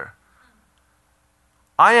minister.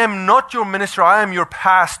 I am not your minister, I am your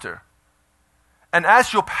pastor. And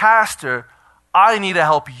as your pastor, I need to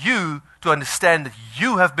help you to understand that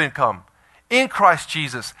you have become, in Christ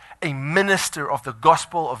Jesus, a minister of the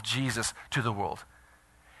gospel of Jesus to the world.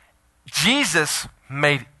 Jesus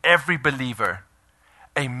made every believer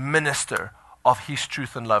a minister of His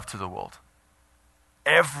truth and love to the world.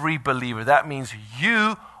 Every believer. That means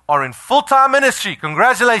you are in full-time ministry.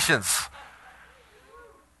 Congratulations.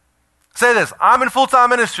 Say this, I'm in full-time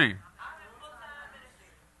ministry.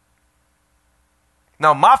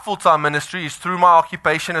 Now, my full-time ministry is through my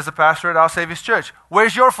occupation as a pastor at Our Savior's Church.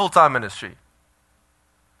 Where's your full-time ministry?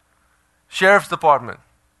 Sheriff's Department.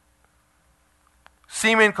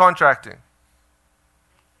 Cement contracting.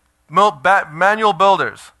 Manual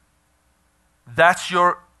builders. That's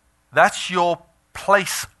your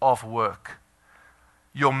place of work.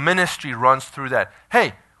 Your ministry runs through that.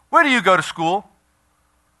 Hey, where do you go to school?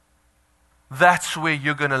 That's where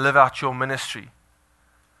you're going to live out your ministry.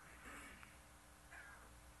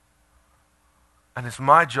 And it's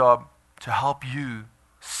my job to help you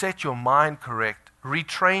set your mind correct,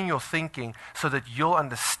 retrain your thinking so that you'll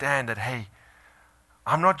understand that, hey,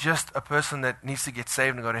 I'm not just a person that needs to get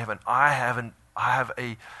saved and go to heaven. I have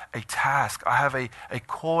a task. I have a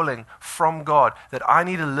calling from God that I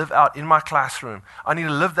need to live out in my classroom. I need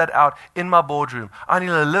to live that out in my boardroom. I need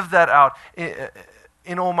to live that out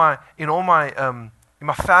in my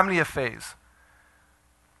family affairs.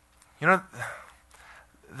 You know,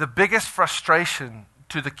 the biggest frustration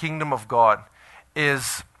to the kingdom of God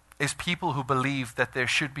is people who believe that there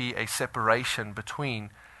should be a separation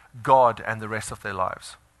between God and the rest of their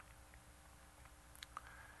lives.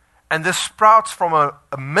 And this sprouts from a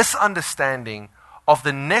misunderstanding of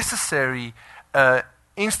the necessary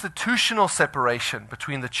institutional separation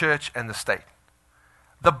between the church and the state.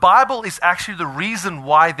 The Bible is actually the reason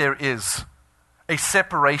why there is a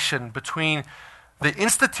separation between the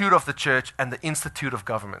institute of the church and the institute of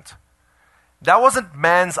government. That wasn't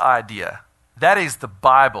man's idea. That is the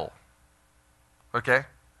Bible. Okay?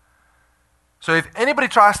 So if anybody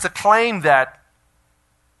tries to claim that,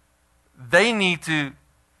 they need to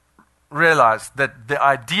realize that the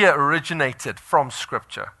idea originated from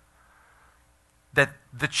Scripture. that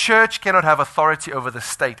the church cannot have authority over the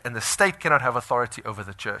state, and the state cannot have authority over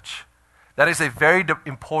the church. That is a very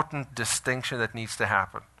important distinction that needs to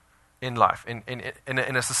happen in life, in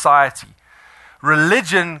a society.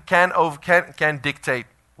 Religion can dictate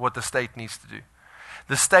what the state needs to do.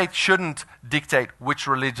 The state shouldn't dictate which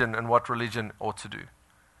religion and what religion ought to do.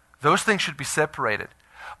 Those things should be separated.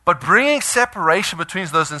 But bringing separation between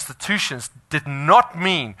those institutions did not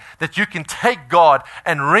mean that you can take God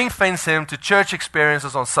and ring-fence him to church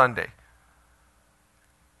experiences on Sunday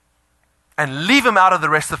and leave him out of the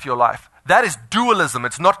rest of your life. That is dualism.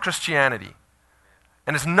 It's not Christianity.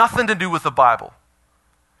 And it's nothing to do with the Bible.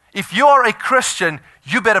 If you are a Christian,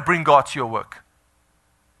 you better bring God to your work.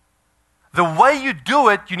 The way you do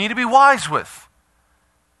it, you need to be wise with.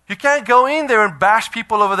 You can't go in there and bash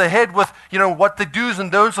people over the head with, what the do's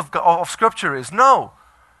and don'ts of Scripture is. No.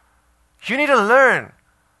 You need to learn.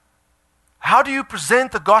 How do you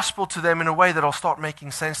present the gospel to them in a way that will start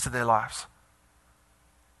making sense to their lives?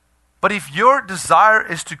 But if your desire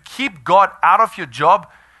is to keep God out of your job,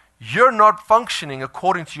 you're not functioning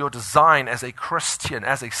according to your design as a Christian,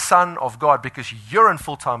 as a son of God, because you're in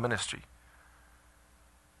full-time ministry.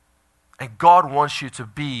 And God wants you to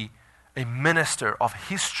be a minister of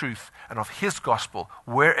his truth and of his gospel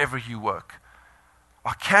wherever you work.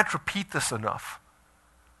 I can't repeat this enough.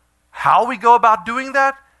 How we go about doing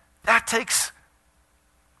that, that takes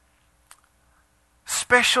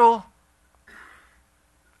special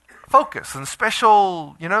focus and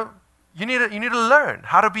special, you need to learn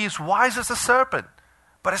how to be as wise as a serpent,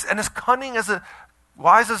 but as cunning as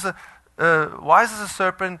wise as a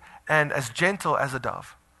serpent and as gentle as a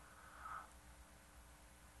dove.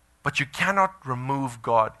 But you cannot remove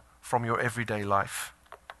God from your everyday life.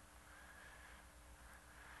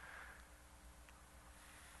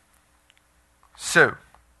 So,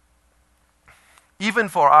 even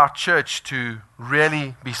for our church to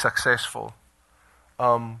really be successful,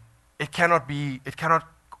 it cannot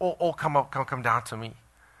all come down to me.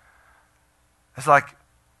 It's like,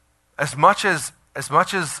 as much as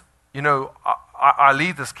I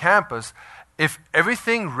lead this campus, if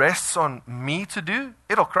everything rests on me to do,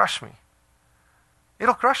 it'll crush me.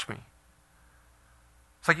 It'll crush me.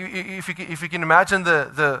 It's like if you can imagine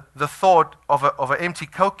the thought of an empty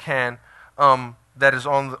Coke can that is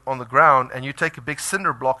on the ground, and you take a big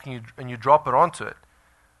cinder block and you drop it onto it.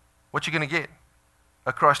 What you going to get?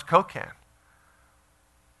 A crushed Coke can.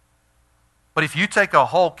 But if you take a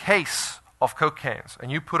whole case of Coke cans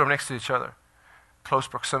and you put them next to each other, close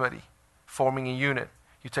proximity, forming a unit,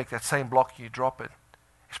 you take that same block and you drop it,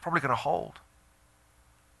 it's probably going to hold.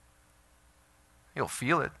 You'll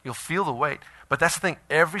feel it. You'll feel the weight. But that's the thing.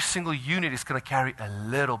 Every single unit is going to carry a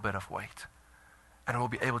little bit of weight. And we'll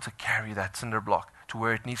be able to carry that cinder block to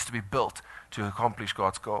where it needs to be built to accomplish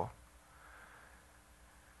God's goal.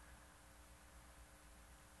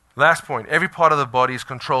 Last point. Every part of the body is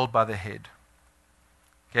controlled by the head.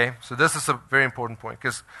 Okay, so this is a very important point,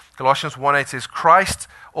 because Colossians 1:8 says, Christ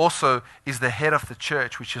also is the head of the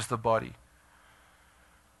church, which is the body.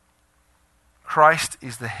 Christ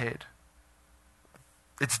is the head.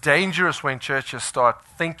 It's dangerous when churches start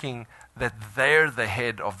thinking that they're the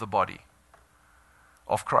head of the body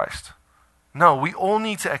of Christ. No, we all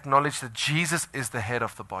need to acknowledge that Jesus is the head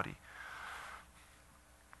of the body.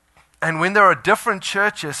 And when there are different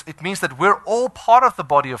churches, it means that we're all part of the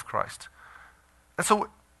body of Christ. And so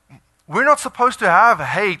we're not supposed to have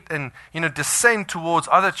hate and dissent towards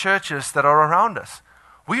other churches that are around us.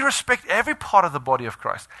 We respect every part of the body of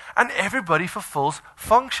Christ, and everybody fulfills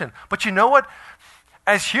function. But you know what?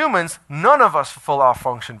 As humans, none of us fulfill our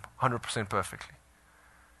function 100% perfectly.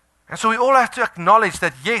 And so we all have to acknowledge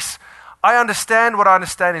that, yes, I understand what I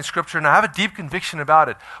understand in Scripture, and I have a deep conviction about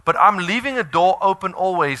it, but I'm leaving a door open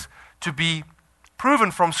always to be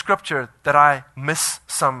proven from Scripture that I miss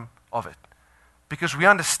some of it. Because we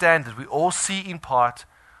understand that we all see in part,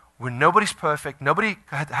 when nobody's perfect, nobody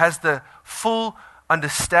has the full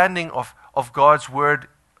understanding of God's Word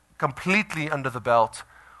completely under the belt.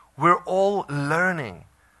 We're all learning.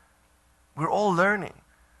 We're all learning.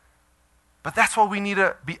 But that's why we need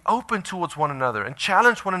to be open towards one another and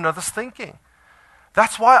challenge one another's thinking.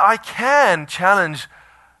 That's why I can challenge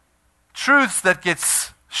truths that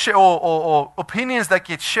gets or opinions that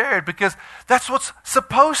get shared, because that's what's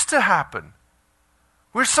supposed to happen.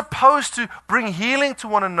 We're supposed to bring healing to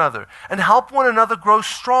one another and help one another grow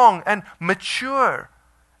strong and mature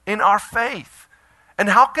in our faith. And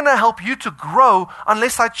how can I help you to grow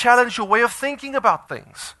unless I challenge your way of thinking about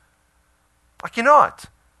things? I cannot.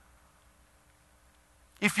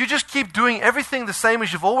 If you just keep doing everything the same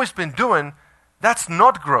as you've always been doing, that's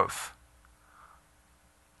not growth.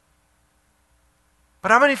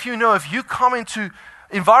 But how many of you know if you come into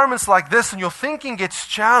environments like this and your thinking gets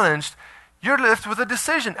challenged, you're left with a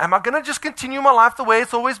decision. Am I going to just continue my life the way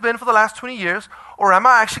it's always been for the last 20 years? Or am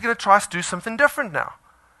I actually going to try to do something different now?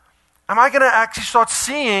 Am I going to actually start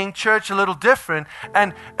seeing church a little different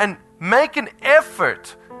and make an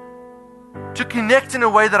effort to connect in a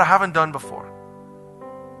way that I haven't done before?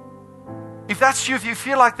 If that's you, if you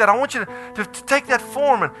feel like that, I want you to take that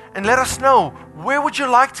form and let us know, where would you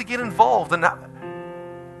like to get involved?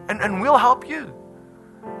 And we'll help you.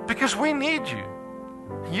 Because we need you.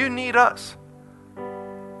 You need us.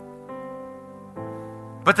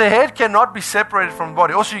 But the head cannot be separated from the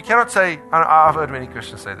body. Also, you cannot say, I've heard many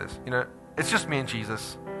Christians say this, it's just me and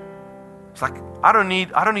Jesus. It's like, I don't need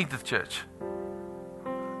the church.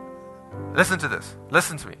 Listen to this.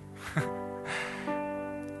 Listen to me.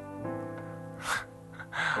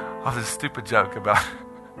 I have this stupid joke about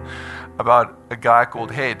a guy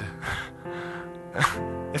called Head.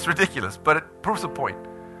 It's ridiculous, but it proves the point.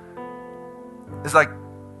 It's like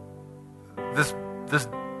this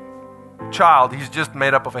child, he's just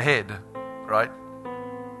made up of a head, right?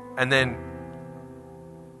 And then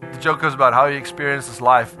the joke goes about how he experienced his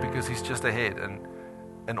life because he's just a head,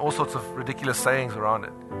 and all sorts of ridiculous sayings around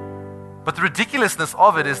it. But the ridiculousness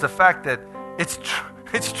of it is the fact that it's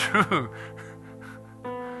true.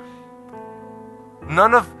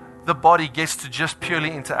 None of the body gets to just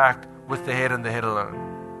purely interact with the head and the head alone.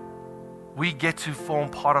 We get to form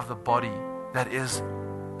part of the body that is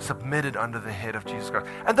submitted under the head of Jesus Christ.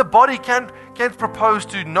 And the body can't propose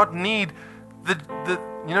to not need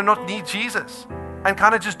not need Jesus and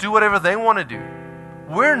kind of just do whatever they want to do.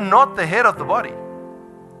 We're not the head of the body.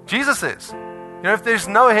 Jesus is. If there's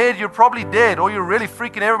no head, you're probably dead, or you're really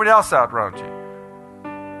freaking everybody else out around you.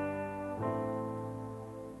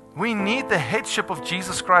 We need the headship of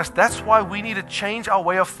Jesus Christ. That's why we need to change our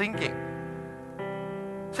way of thinking.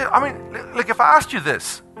 See, look, if I asked you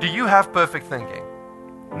this, do you have perfect thinking?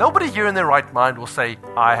 Nobody here in their right mind will say,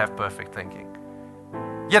 I have perfect thinking.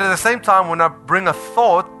 Yet at the same time, when I bring a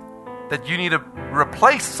thought that you need to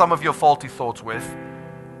replace some of your faulty thoughts with,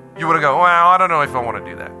 you want to go, well, I don't know if I want to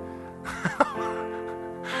do that.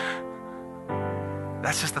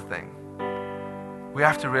 That's just the thing. We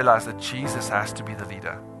have to realize that Jesus has to be the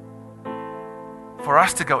leader. For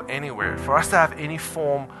us to go anywhere, for us to have any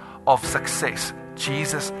form of success,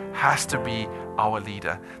 Jesus has to be our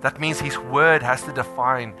leader. That means His word has to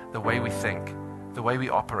define the way we think, the way we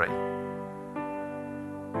operate.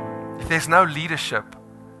 If there's no leadership,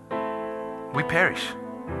 we perish.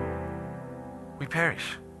 We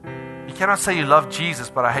perish. You cannot say you love Jesus,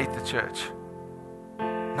 but I hate the church.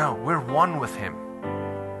 No, we're one with Him.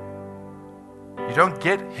 You don't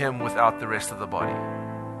get Him without the rest of the body.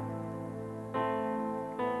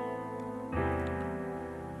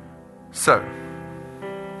 So,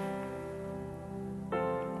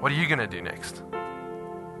 what are you going to do next?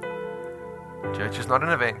 Church is not an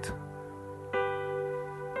event.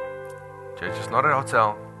 Church is not a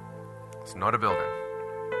hotel. It's not a building.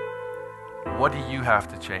 What do you have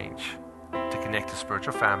to change to connect to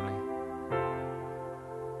spiritual family?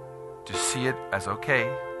 To see it as okay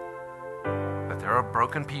that there are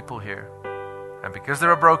broken people here. And because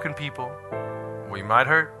there are broken people, we might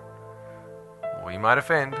hurt, we might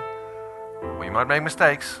offend, we might make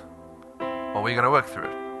mistakes, but we're going to work through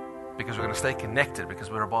it because we're going to stay connected because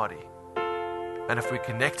we're a body. And if we're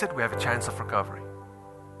connected, we have a chance of recovery.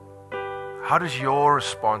 How does your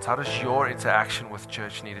response, how does your interaction with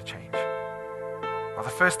church need to change? Well, the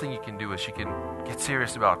first thing you can do is you can get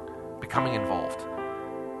serious about becoming involved.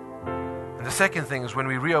 And the second thing is when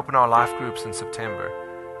we reopen our life groups in September,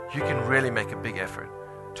 you can really make a big effort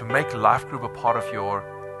to make life group a part of your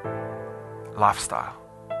lifestyle.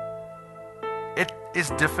 It is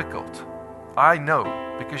difficult, I know,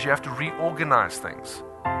 because you have to reorganize things.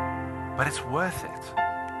 But it's worth it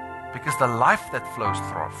because the life that flows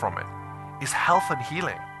from it is health and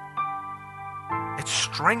healing. It's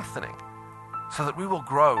strengthening so that we will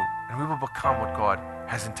grow and we will become what God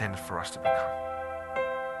has intended for us to become.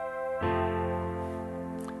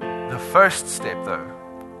 The first step, though,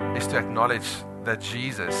 is to acknowledge that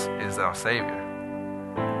Jesus is our Savior.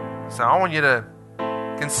 So I want you to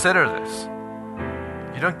consider this.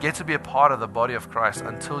 You don't get to be a part of the body of Christ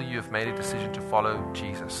until you have made a decision to follow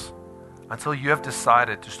Jesus. Until you have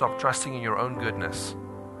decided to stop trusting in your own goodness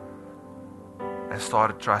and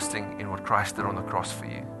started trusting in what Christ did on the cross for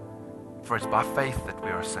you. For it's by faith that we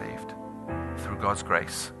are saved, through God's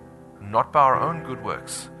grace, not by our own good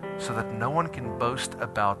works, so that no one can boast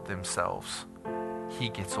about themselves. He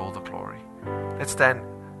gets all the glory. Let's stand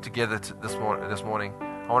together this morning.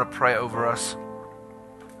 I want to pray over us.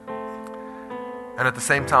 And And at the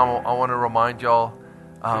same time, I want to remind y'all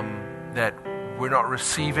that we're not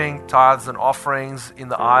receiving tithes and offerings in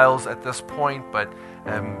the aisles at this point, but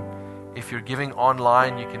if you're giving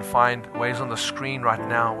online, you can find ways on the screen right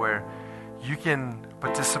now where you can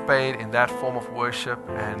participate in that form of worship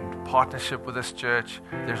and partnership with this church.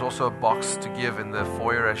 There's also a box to give in the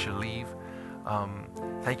foyer as you leave.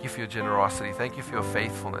 Thank you for your generosity. Thank you for your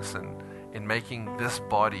faithfulness in making this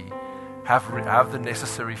body have the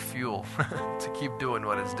necessary fuel to keep doing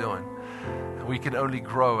what it's doing. And we can only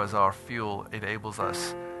grow as our fuel enables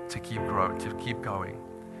us to keep growing, to keep going.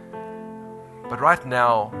 But right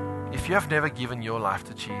now, if you have never given your life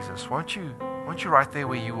to Jesus, won't you right there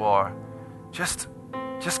where you are, just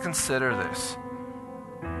consider this.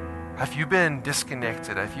 Have you been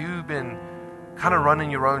disconnected? Have you been kind of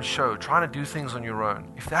running your own show, trying to do things on your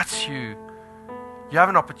own? If that's you, you have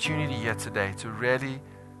an opportunity here today to really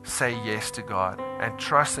say yes to God and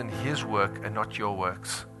trust in His work and not your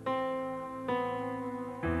works.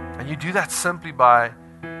 And you do that simply by,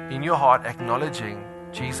 in your heart, acknowledging,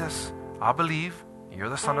 Jesus, I believe you're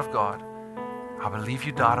the Son of God. I believe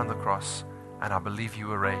you died on the cross, and I believe you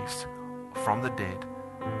were raised from the dead,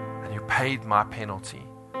 and you paid my penalty.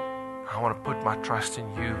 I want to put my trust in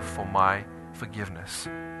you for my forgiveness,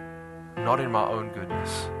 not in my own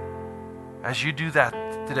goodness. As you do that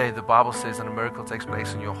today, the Bible says that a miracle takes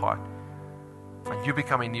place in your heart, and you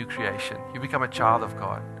become a new creation. You become a child of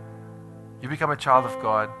God. You become a child of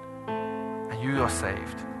God, and you are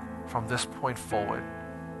saved. From this point forward,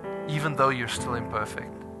 even though you're still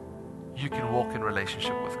imperfect, you can walk in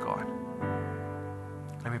relationship with God.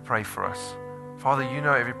 Let me pray for us. Father, you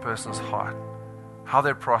know every person's heart, how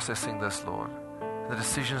they're processing this, Lord, the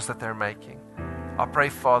decisions that they're making. I pray,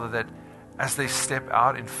 Father, that as they step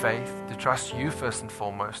out in faith to trust you first and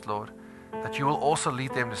foremost, Lord, that you will also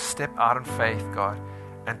lead them to step out in faith, God,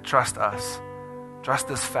 and trust us, trust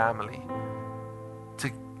this family,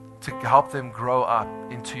 to help them grow up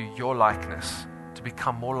into your likeness, to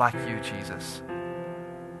become more like you, Jesus.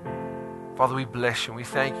 Father, we bless you and we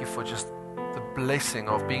thank you for just the blessing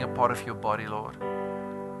of being a part of your body, Lord,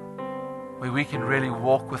 where we can really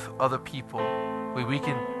walk with other people, where we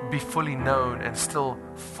can be fully known and still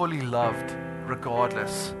fully loved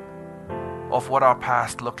regardless of what our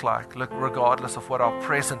past looked like, regardless of what our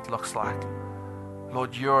present looks like.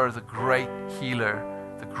 Lord, you're the great healer,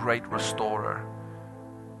 the great restorer.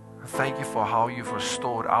 And thank you for how you've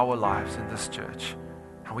restored our lives in this church.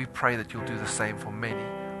 And we pray that you'll do the same for many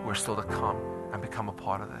who are still to come and become a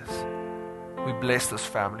part of this. We bless this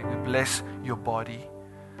family. We bless your body,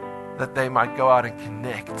 that they might go out and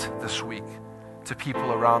connect this week to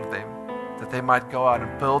people around them, that they might go out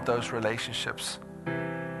and build those relationships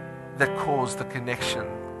that cause the connection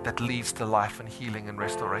that leads to life and healing and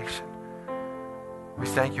restoration. We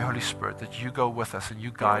thank you, Holy Spirit, that you go with us and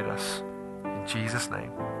you guide us. In Jesus'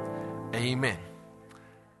 name, amen.